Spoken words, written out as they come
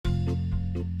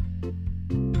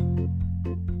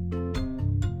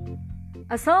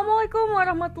Assalamualaikum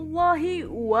warahmatullahi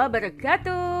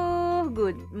wabarakatuh.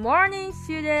 Good morning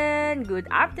student, good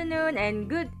afternoon and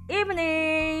good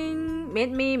evening.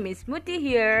 Meet me Miss Muti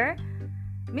here.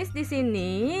 Miss di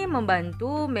sini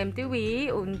membantu Mem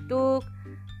Tiwi untuk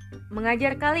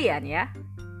mengajar kalian ya.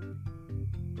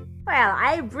 Well,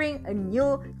 I bring a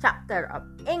new chapter of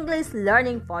English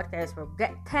learning podcast for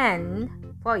grade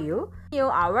 10 for you.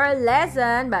 Our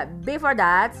lesson, but before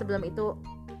that, sebelum itu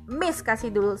Miss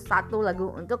kasih dulu satu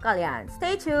lagu untuk kalian.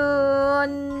 Stay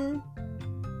tune.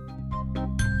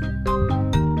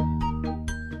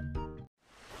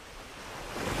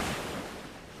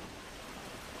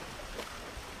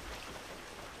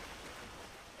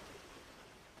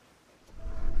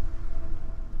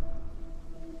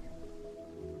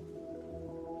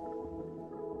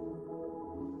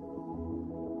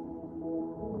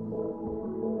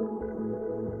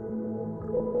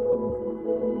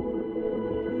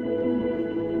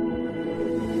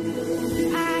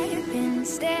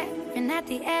 At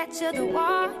the edge of the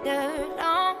water,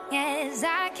 long as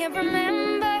I can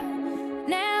remember,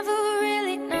 never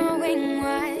really knowing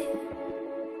why.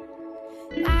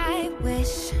 I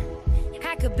wish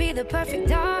I could be the perfect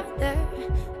daughter,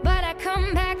 but I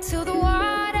come back to the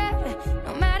water,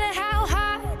 no matter how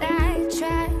hard I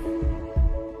try.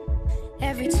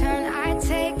 Every turn I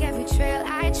take, every trail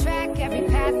I track, every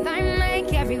path I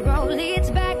make, every road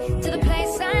leads back to the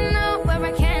place I know where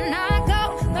I cannot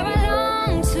go, where I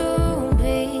long to.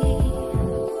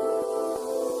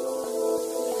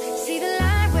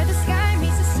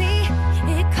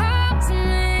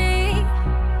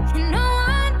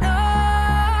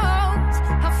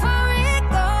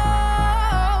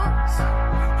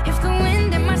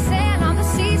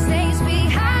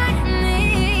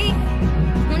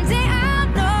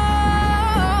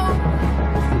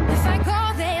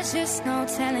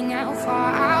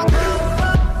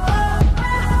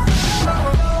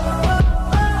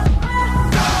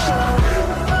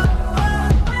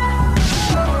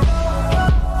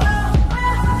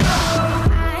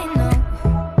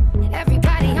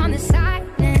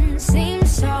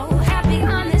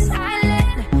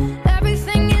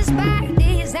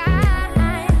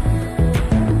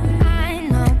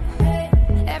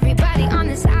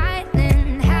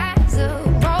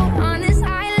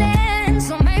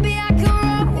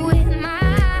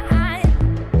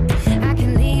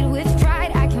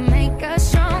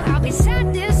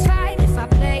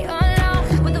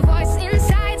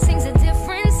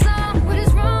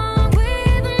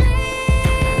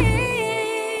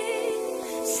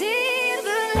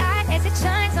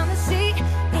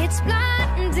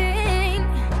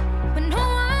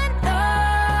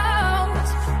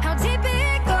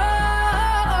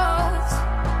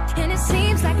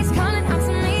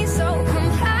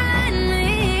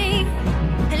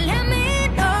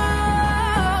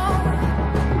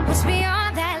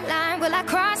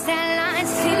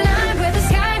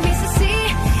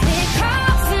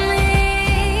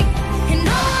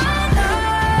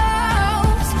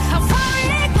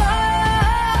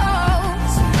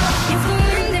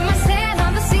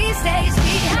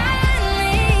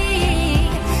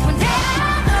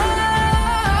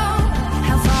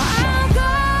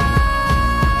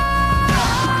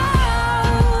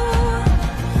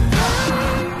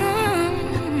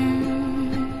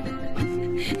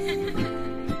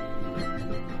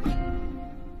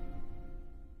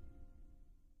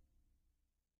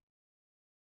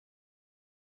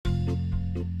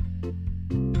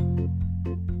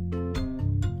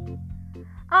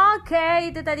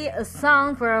 Okay, itu tadi a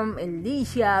song from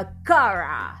Alicia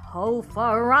Cara, How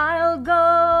Far I'll Go.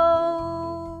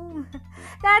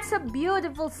 That's a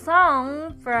beautiful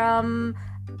song from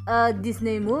a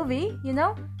Disney movie, you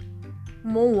know,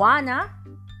 Moana.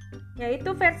 Ya,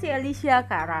 itu versi Alicia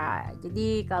Cara.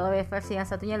 Jadi kalau versi yang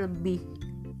satunya lebih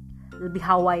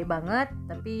Hawaii banget,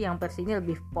 tapi yang versi ini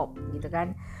lebih pop gitu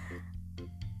kan.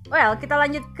 Well, kita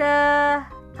lanjut ke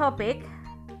topik.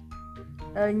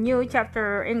 A new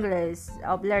chapter English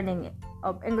learning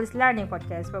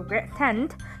podcast for grade 10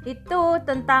 itu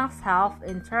tentang self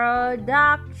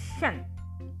introduction.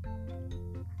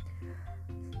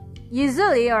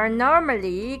 Usually or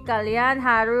normally kalian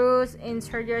harus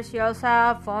introduce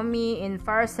yourself for me in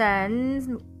person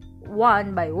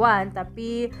one by one,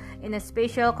 tapi in a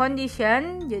special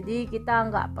condition, jadi kita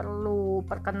nggak perlu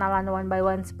perkenalan one by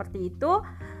one seperti itu.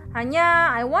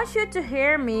 Hanya I want you to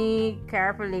hear me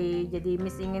carefully. Jadi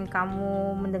Miss ingin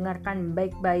kamu mendengarkan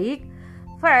baik-baik.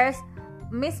 First,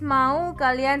 Miss mau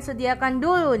kalian sediakan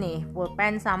dulu nih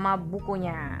pulpen sama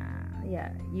bukunya.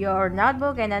 Ya, your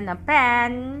notebook and then a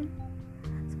pen.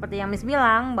 Seperti yang Miss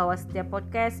bilang bahwa setiap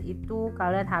podcast itu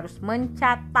kalian harus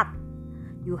mencatat.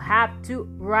 you have to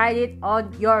write it on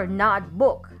your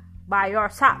notebook by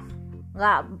yourself.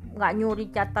 Nggak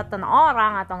nyuri catatan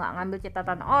orang, atau nggak ngambil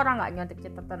catatan orang, nggak nyontek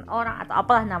catatan orang, atau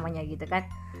apalah namanya gitu kan.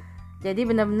 Jadi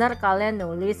benar-benar kalian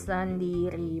nulis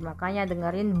sendiri. Makanya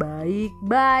dengerin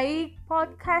baik-baik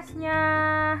podcastnya.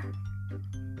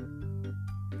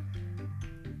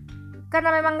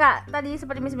 Karena memang tadi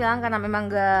seperti Miss bilang, karena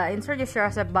memang introduce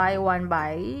yourself by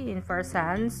in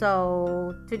person.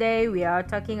 So today we are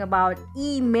talking about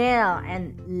email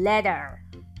and letter.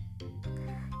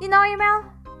 You know email?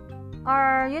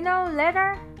 Or you know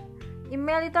letter?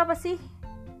 Email itu apa sih?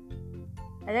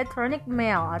 Electronic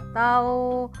mail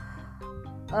atau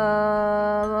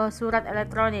surat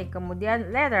elektronik.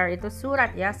 Kemudian letter itu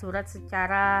surat ya, surat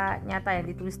secara nyata yang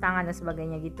ditulis tangan dan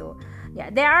sebagainya gitu. Ya,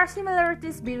 there are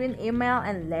similarities between email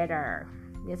and letter.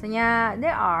 Biasanya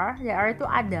there are itu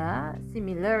ada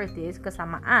similarities,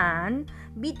 kesamaan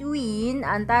between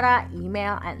antara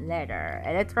email and letter.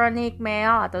 Electronic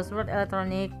mail atau surat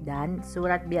elektronik dan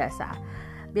surat biasa.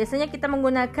 Biasanya kita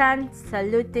menggunakan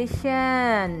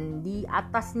salutation di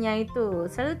atasnya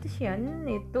itu. Salutation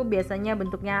itu biasanya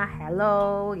bentuknya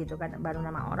hello gitu kan, baru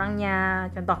nama orangnya.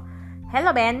 Contoh,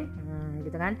 hello Ben,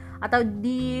 gitu kan. Atau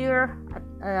dear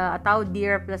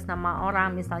plus nama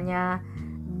orang, misalnya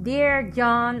dear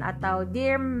John atau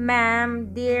dear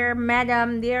ma'am, dear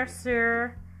madam, dear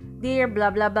sir, dear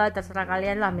bla bla bla, terserah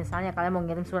kalian lah. Misalnya kalian mau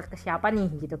ngirim surat ke siapa nih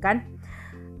gitu kan.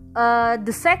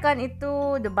 The second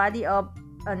itu the body of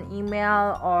an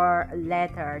email or a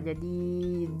letter.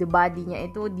 Jadi the body-nya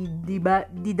itu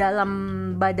di dalam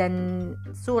badan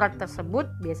surat tersebut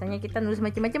biasanya kita nulis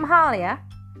macam-macam hal ya.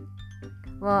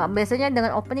 Biasanya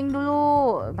dengan opening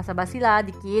dulu, basa-basi lah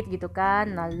dikit gitu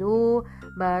kan, lalu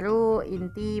baru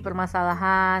inti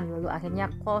permasalahan, lalu akhirnya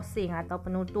closing atau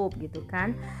penutup gitu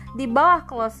kan. Di bawah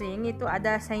closing itu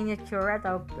ada signature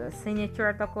atau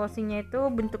closingnya itu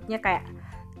bentuknya kayak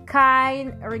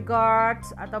kind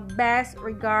regards atau best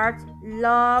regards,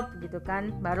 love gitu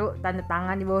kan, baru tanda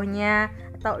tangan di bawahnya,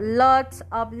 atau lots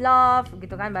of love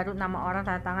gitu kan, baru nama orang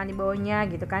tanda tangan di bawahnya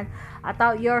gitu kan,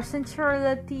 atau your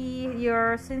sincerely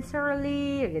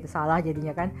gitu, salah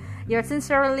jadinya kan, your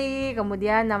sincerely,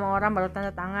 kemudian nama orang baru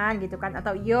tanda tangan gitu kan,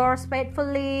 atau yours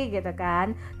faithfully gitu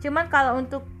kan. Cuman kalau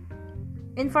untuk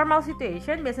informal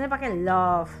situation biasanya pakai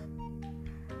love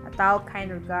atau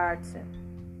kind regards,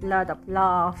 lot of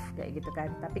love kayak gitu kan.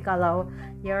 Tapi kalau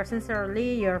your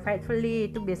sincerely, your faithfully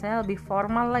itu biasanya lebih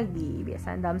formal lagi,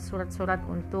 biasanya dalam surat-surat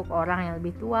untuk orang yang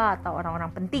lebih tua atau orang-orang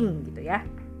penting gitu ya.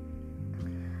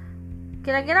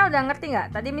 Kira-kira udah ngerti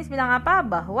nggak? Tadi Miss bilang apa?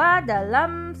 Bahwa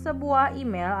dalam sebuah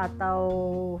email atau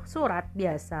surat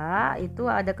biasa itu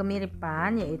ada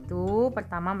kemiripan, yaitu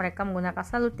pertama mereka menggunakan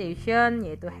salutation,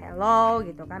 yaitu hello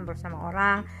gitu kan bersama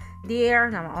orang,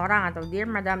 dear nama orang, atau dear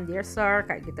madam, dear sir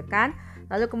kayak gitu kan.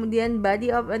 Lalu kemudian body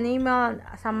of an email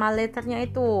sama letternya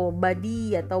itu,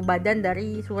 body atau badan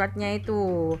dari suratnya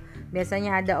itu.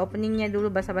 Biasanya ada openingnya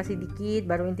dulu basa-basi dikit,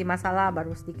 baru inti masalah,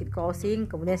 baru sedikit closing,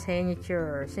 kemudian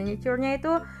signature. Signaturenya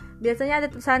itu biasanya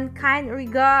ada tulisan kind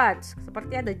regards.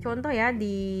 Seperti ada contoh ya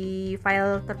di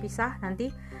file terpisah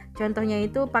nanti. Contohnya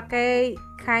itu pakai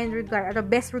kind regard atau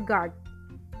best regard.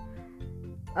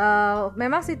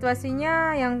 Memang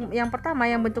situasinya yang pertama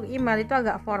yang bentuk email itu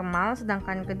agak formal,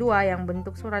 sedangkan kedua yang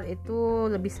bentuk surat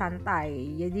itu lebih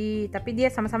santai. Jadi tapi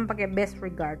dia sama-sama pakai best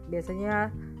regard.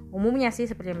 Biasanya umumnya sih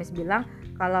seperti yang Miss bilang,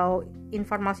 kalau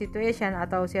informal situation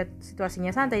atau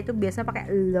situasinya santai itu biasanya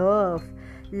pakai love,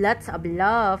 lots of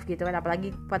love gitu kan,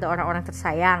 apalagi pada orang-orang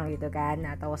tersayang gitu kan,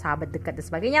 atau sahabat dekat dan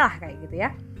sebagainya lah kayak gitu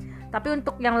ya. Tapi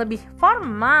untuk yang lebih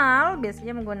formal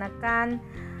biasanya menggunakan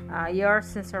yours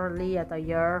sincerely atau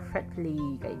your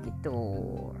faithfully kayak gitu.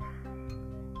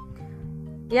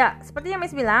 Ya, seperti yang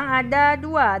Miss bilang ada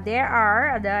dua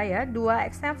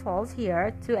examples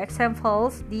here, two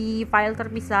examples di file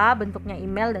terpisah bentuknya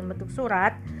email dan bentuk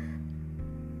surat.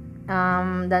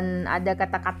 Dan ada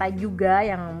kata-kata juga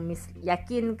yang Miss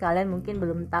yakin kalian mungkin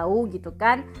belum tahu gitu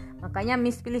kan. Makanya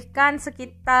Miss pilihkan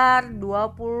sekitar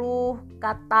 20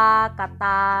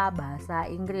 kata-kata bahasa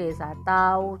Inggris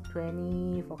atau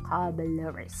 20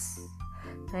 vocabularies.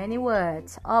 20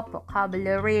 words of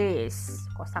vocabularies,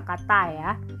 kosakata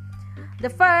ya.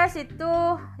 The first itu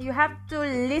you have to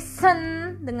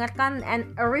listen, dengarkan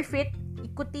and repeat,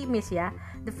 ikuti Miss ya.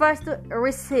 The first to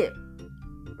receive.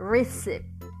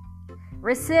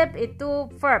 Receive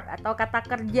itu verb atau kata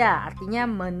kerja, artinya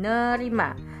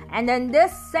menerima. And then the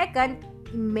second,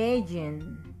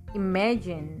 imagine.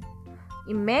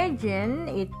 Imagine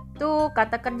itu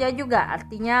kata kerja juga,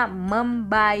 artinya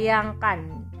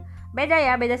membayangkan.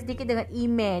 Beda sedikit dengan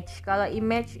image. Kalau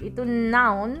image itu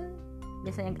noun,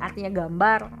 biasanya artinya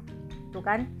gambar, tuh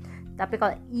kan. Tapi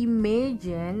kalau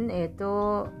imagine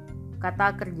itu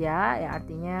kata kerja ya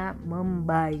artinya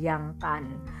membayangkan.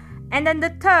 And then the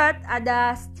third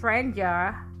ada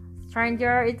stranger.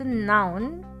 Stranger itu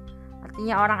noun,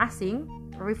 artinya orang asing.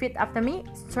 Repeat after me,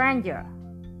 stranger.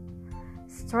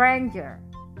 Stranger.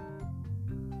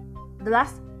 The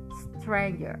last,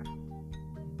 stranger.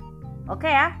 Oke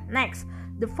ya, next.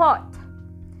 The fourth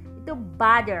itu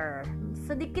brother.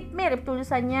 Sedikit mirip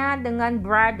tulisannya dengan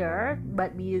brother,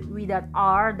 but without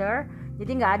R there.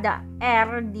 Jadi nggak ada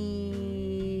R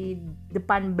di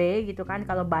depan B gitu kan.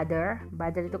 Kalau brother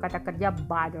itu kata kerja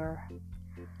brother.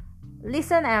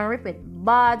 Listen and repeat.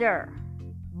 Brother.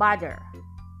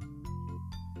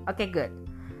 Okay, good.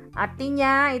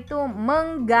 Artinya itu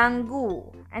mengganggu.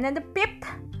 And then the fifth,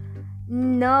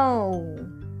 no.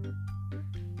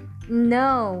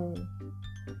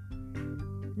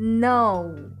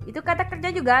 Itu kata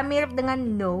kerja juga mirip dengan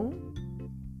no,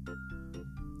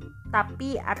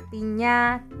 tapi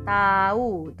artinya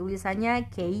tahu. Tulisannya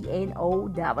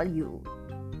KNOW.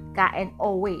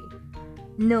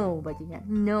 No bacanya.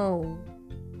 No.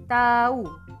 Tahu.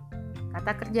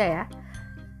 Kata kerja ya.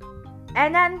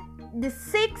 And then the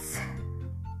sixth,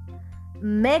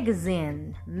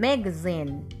 magazine.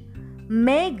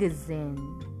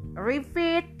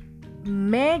 Repeat,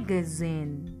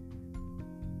 magazine.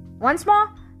 Once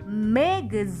more,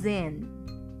 magazine.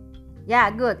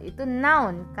 Ya, good. Itu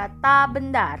noun, kata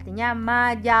benda, artinya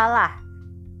majalah.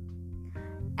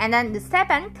 And then the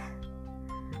seventh,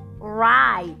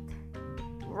 write.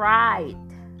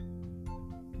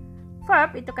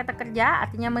 Verb itu kata kerja,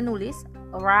 artinya menulis.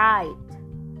 Write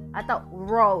atau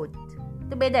wrote.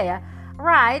 Itu beda ya.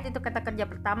 Write itu kata kerja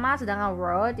pertama, sedangkan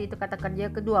wrote itu kata kerja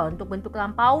kedua untuk bentuk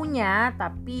lampaunya,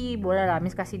 tapi boleh lah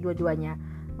Miss kasih dua-duanya.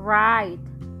 Write,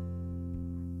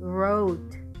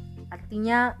 wrote,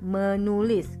 artinya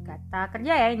menulis, kata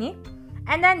kerja ya ini.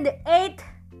 And then the eighth,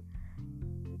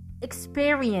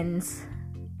 experience.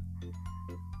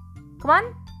 Come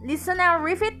on, listen and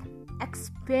repeat.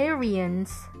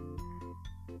 Experience.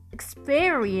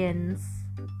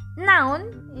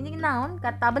 Noun, ini noun,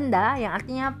 kata benda yang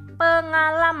artinya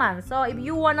pengalaman. So if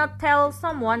you wanna tell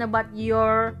someone about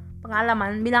your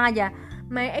pengalaman, bilang aja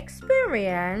my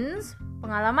experience,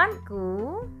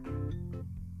 pengalamanku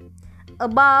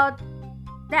about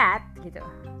that gitu.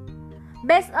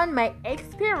 Based on my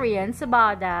experience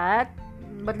about that,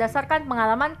 berdasarkan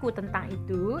pengalamanku tentang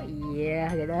itu. Iya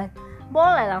gitu.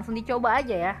 Boleh langsung dicoba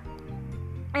aja ya.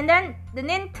 And then the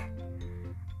ninth,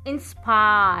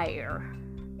 inspire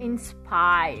is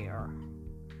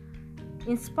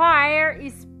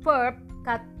verb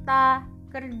kata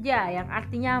kerja yang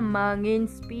artinya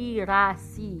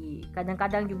menginspirasi.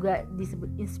 Kadang-kadang juga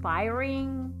disebut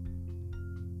inspiring,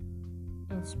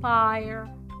 inspire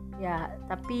ya,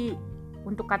 tapi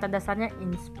untuk kata dasarnya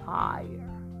inspire.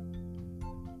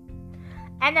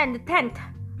 And then the tenth,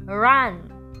 run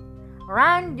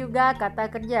juga kata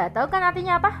kerja. Tahu kan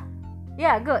artinya apa?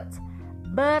 Ya, good.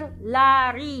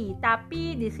 Berlari,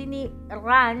 tapi di sini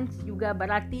run juga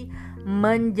berarti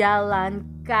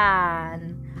menjalankan.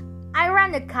 I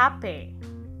run a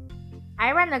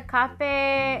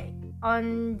cafe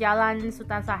on Jalan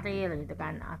Sultan Syahrir gitu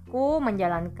kan. Aku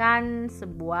menjalankan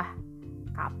sebuah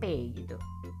kafe gitu.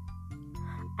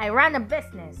 I run a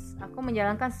business. Aku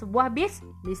menjalankan sebuah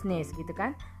bisnis gitu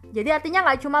kan. Jadi artinya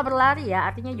nggak cuma berlari ya,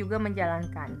 artinya juga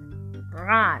menjalankan.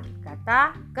 Run,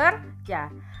 kata kerja.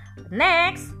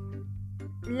 Next,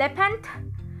 11th,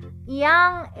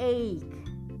 young age.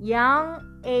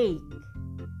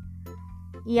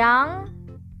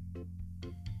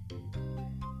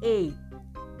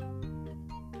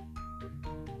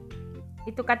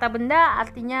 Itu kata benda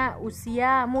artinya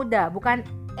usia muda, bukan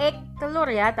egg telur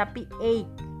ya, tapi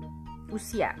age,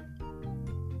 usia.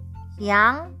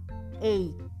 Young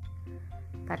age,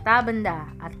 kata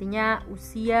benda artinya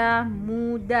usia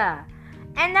muda.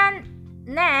 And then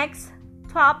next,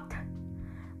 12th,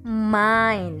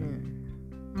 mine.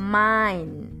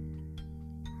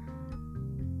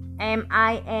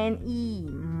 M-I-N-E,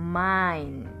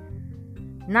 mine.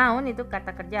 Noun itu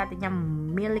kata kerja artinya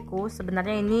milikku.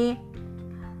 Sebenarnya ini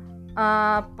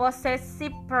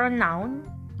possessive pronoun.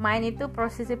 Mine itu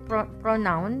possessive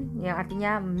pronoun yang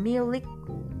artinya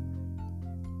milikku.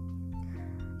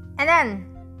 And then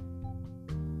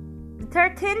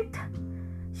 13th,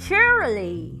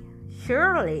 surely.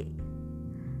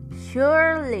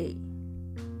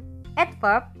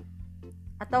 Adverb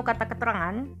atau kata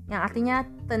keterangan yang artinya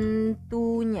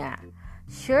tentunya.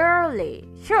 Surely,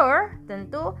 sure,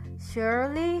 tentu.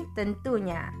 Surely,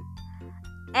 tentunya.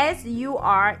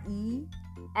 S-U-R-E-L-Y.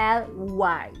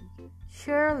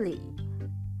 surely.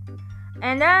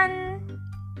 And then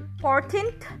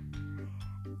 14th,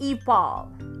 e-pal.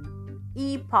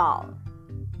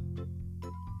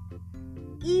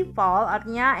 E-pal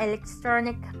artinya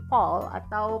electronic pal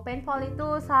atau penpal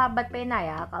itu sahabat pena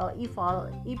ya. Kalau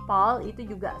e-pal itu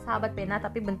juga sahabat pena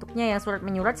tapi bentuknya yang surat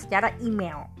menyurat secara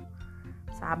email.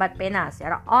 Sahabat pena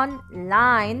secara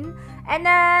online. And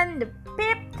then the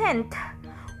 15th,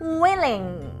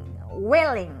 willing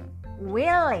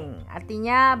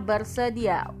artinya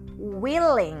bersedia.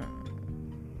 Will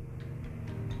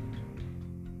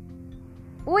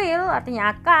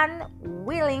artinya akan,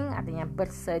 willing artinya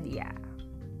bersedia.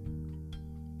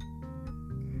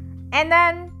 And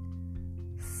then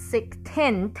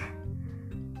 16th,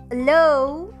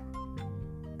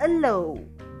 allow.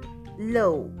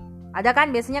 Ada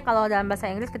kan biasanya kalau dalam bahasa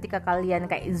Inggris ketika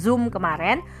kalian kayak Zoom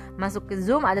kemarin, masuk ke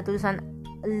Zoom ada tulisan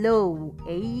allow,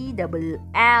 A-L-L-O-W.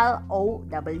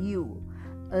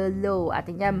 Allow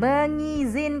artinya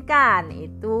mengizinkan,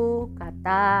 itu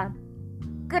kata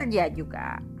kerja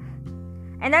juga.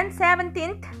 And then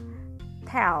 17th,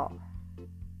 tell.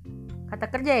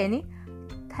 Kata kerja ya ini,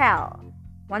 tell.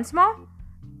 Once more,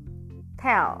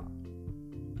 tell.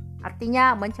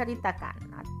 Artinya menceritakan.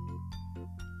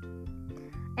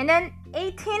 And then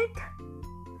 18th,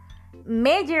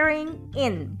 majoring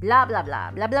in bla bla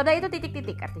bla. Bla bla bla itu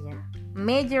titik-titik artinya.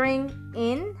 Majoring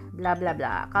in bla bla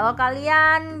bla. Kalau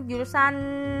kalian jurusan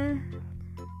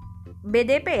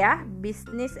BDP ya,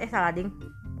 bisnis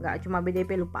enggak cuma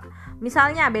BDP, lupa.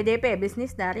 Misalnya BDP,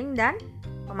 bisnis daring dan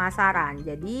pemasaran.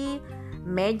 Jadi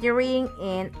majoring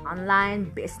in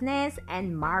online business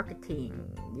and marketing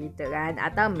gitu kan,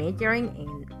 atau majoring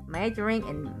in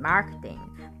marketing,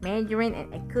 majoring in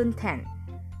accountant.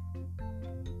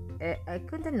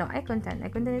 Accountant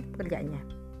itu pekerjaannya.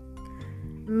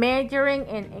 Majoring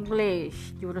in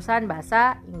English, jurusan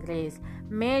bahasa Inggris.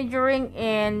 Majoring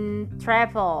in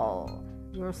travel,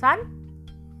 jurusan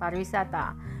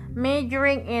pariwisata.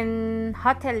 Majoring in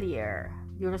hotelier,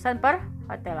 jurusan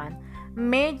perhotelan.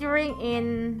 Majoring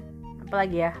in apa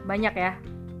lagi ya? Banyak ya.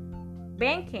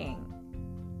 Banking.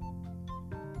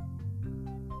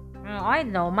 I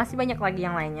don't know, masih banyak lagi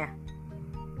yang lainnya.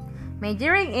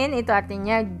 Majoring in itu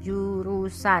artinya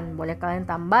jurusan. Boleh kalian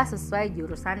tambah sesuai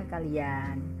jurusan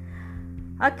kalian.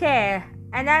 Okay,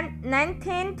 and then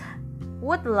 19th,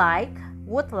 would like.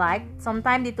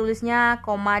 Sometimes ditulisnya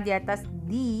koma di atas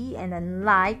D and then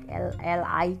like,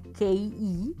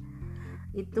 L-L-I-K-E.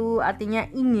 Itu artinya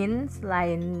ingin.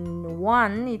 Selain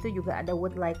want itu juga ada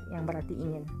would like yang berarti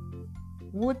ingin.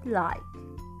 Would like,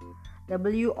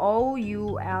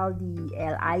 W-O-U-L-D-L-I-K-E,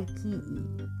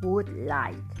 would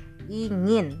like,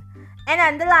 ingin. And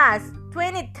then the last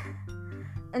 20th,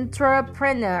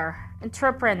 entrepreneur.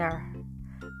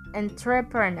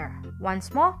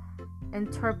 Once more,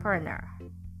 entrepreneur.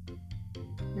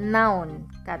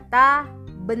 Noun, kata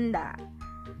benda,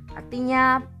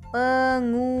 artinya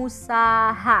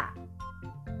pengusaha.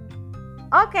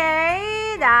 Okay,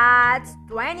 that's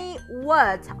 20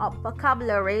 words of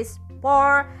vocabularies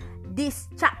for this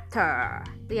chapter.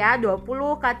 Itu ya,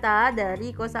 20 kata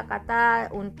dari kosakata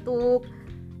untuk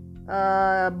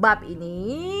bab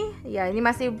ini. Ya, ini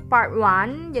masih part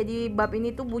 1. Jadi bab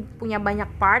ini tuh punya banyak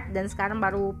part dan sekarang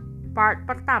baru part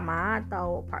pertama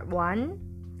atau part 1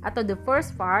 atau the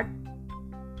first part.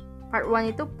 Part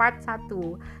 1 itu part 1.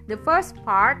 The first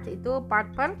part itu part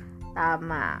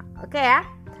pertama. Oke ya.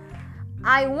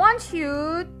 I want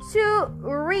you to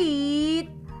read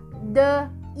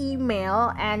the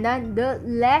email and then the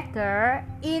letter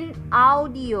in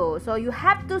audio. So you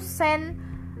have to send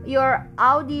your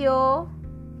audio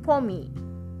for me.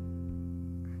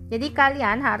 Jadi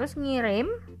kalian harus ngirim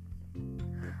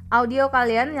audio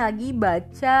kalian lagi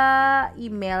baca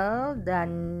email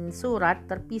dan surat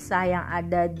terpisah yang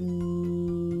ada di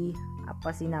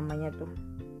apa sih namanya tuh,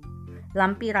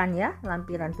 lampiran ya,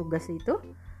 lampiran tugas itu.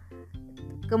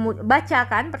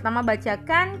 Pertama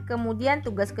bacakan, kemudian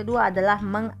tugas kedua adalah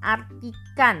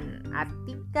artikan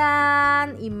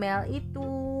email itu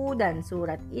dan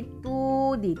surat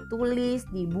itu, ditulis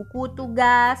di buku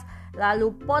tugas,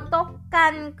 lalu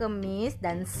fotokan kemis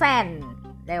dan send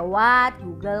lewat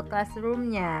Google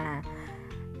Classroom-nya.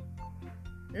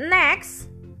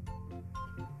 Next,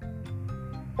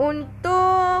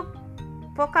 untuk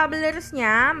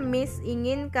vocabularies-nya, Miss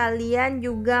ingin kalian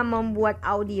juga membuat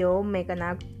audio, make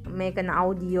an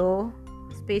audio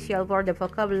special for the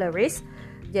vocabularies.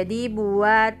 Jadi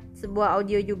buat sebuah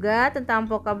audio juga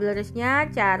tentang vocabularies-nya,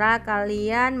 cara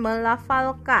kalian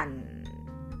melafalkan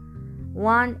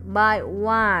one by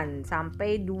one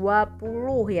sampai 20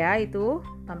 ya, itu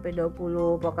sampai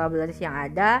 20 vocabularies yang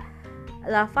ada.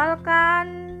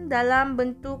 lafalkan dalam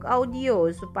bentuk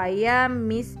audio supaya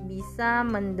Miss bisa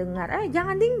mendengar.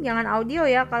 Jangan audio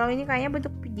ya. Kalau ini kayaknya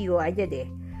bentuk video aja deh.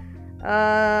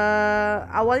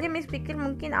 Awalnya Miss pikir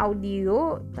mungkin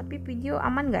audio, tapi video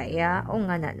aman nggak ya?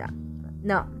 Nggak.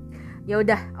 No, ya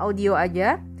udah audio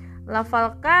aja.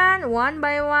 Lafalkan one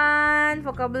by one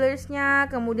vocabularies-nya,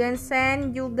 kemudian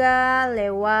send juga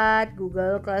lewat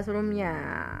Google Classroom-nya.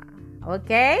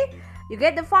 Oke? You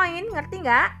get the point? Ngerti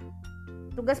nggak?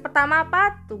 Tugas pertama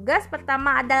apa? Tugas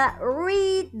pertama adalah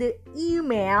read the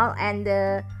email and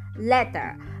the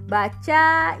letter.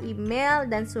 Baca email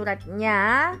dan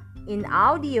suratnya in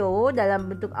audio, dalam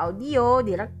bentuk audio,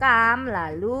 direkam,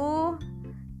 lalu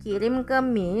kirim ke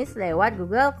Miss lewat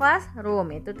Google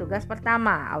Classroom. Itu tugas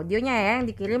pertama. Audionya ya yang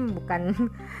dikirim,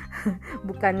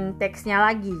 bukan teksnya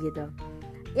lagi gitu.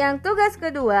 Yang tugas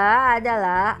kedua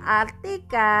adalah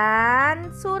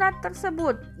artikan surat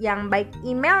tersebut. Yang baik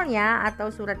emailnya atau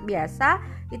surat biasa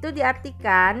itu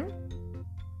diartikan,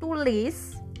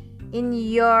 tulis in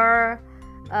your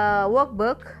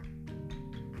workbook,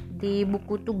 di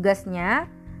buku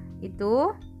tugasnya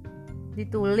itu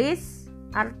ditulis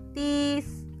arti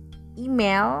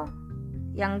email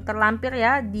yang terlampir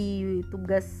ya di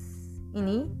tugas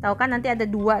ini. Tahu kan nanti ada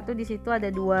dua tuh, di situ ada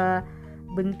dua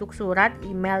bentuk surat,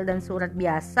 email dan surat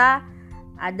biasa,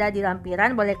 ada di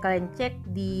lampiran. Boleh kalian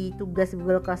cek di tugas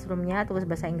Google Classroom-nya, tugas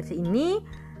bahasa Inggris ini.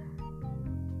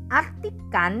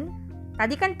 Artikan,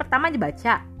 tadi kan pertama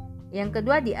dibaca, yang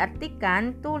kedua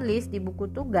diartikan, tulis di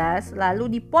buku tugas,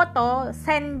 lalu dipoto,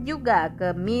 send juga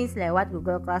ke Miss lewat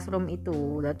Google Classroom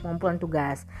itu, lewat pengumpulan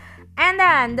tugas. And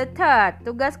then the third,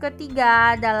 tugas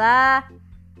ketiga adalah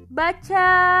baca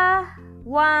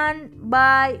one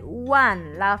by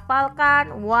one.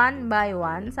 Lafalkan one by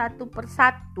one, satu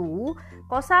persatu,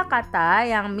 kosakata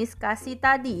yang Miss kasih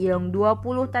tadi, yang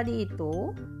 20 tadi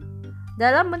itu,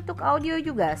 dalam bentuk audio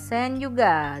juga, send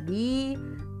juga di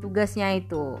tugasnya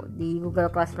itu di Google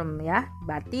Classroom ya.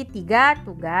 Berarti 3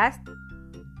 tugas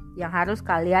yang harus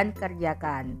kalian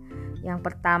kerjakan.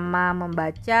 Yang pertama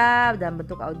membaca dalam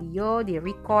bentuk audio, di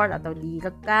record atau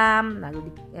direkam, lalu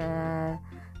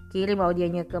kirim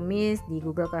audionya ke Miss di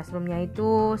Google Classroom-nya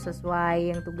itu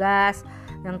sesuai yang tugas.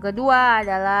 Yang kedua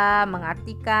adalah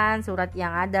mengartikan surat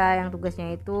yang ada, yang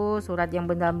tugasnya itu surat yang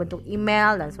dalam bentuk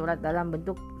email dan surat dalam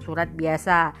bentuk surat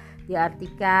biasa.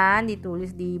 Diartikan,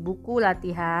 ditulis di buku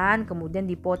latihan, kemudian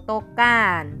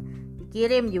difotokan,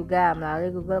 dikirim juga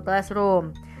melalui Google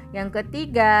Classroom. Yang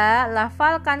ketiga,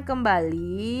 lafalkan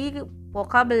kembali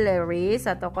vocabularies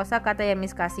atau kosakata yang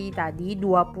Miss kasih tadi,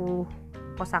 20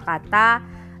 kosakata.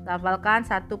 Lafalkan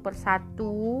satu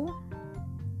persatu,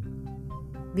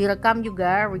 direkam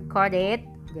juga, recorded,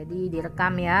 jadi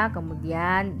direkam ya,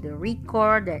 kemudian the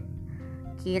record,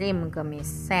 kirim ke Miss,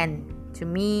 send to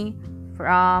me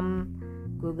from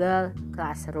Google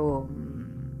Classroom.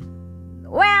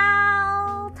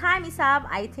 Well, time is up.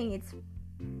 I think it's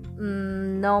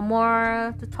no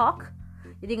more to talk.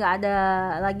 Jadi gak ada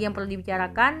lagi yang perlu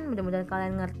dibicarakan. Mudah-mudahan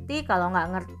kalian ngerti. Kalau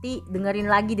gak ngerti, dengerin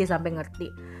lagi deh sampai ngerti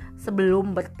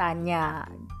sebelum bertanya.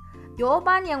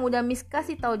 Jawaban yang udah Miss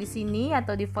kasih tahu di sini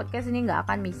atau di podcast ini gak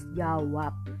akan Miss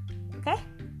jawab. Oke?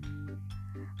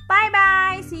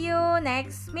 Bye-bye. See you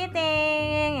next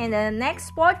meeting in the next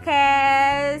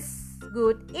podcast.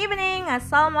 Good evening.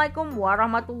 Assalamualaikum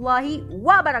warahmatullahi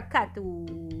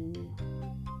wabarakatuh.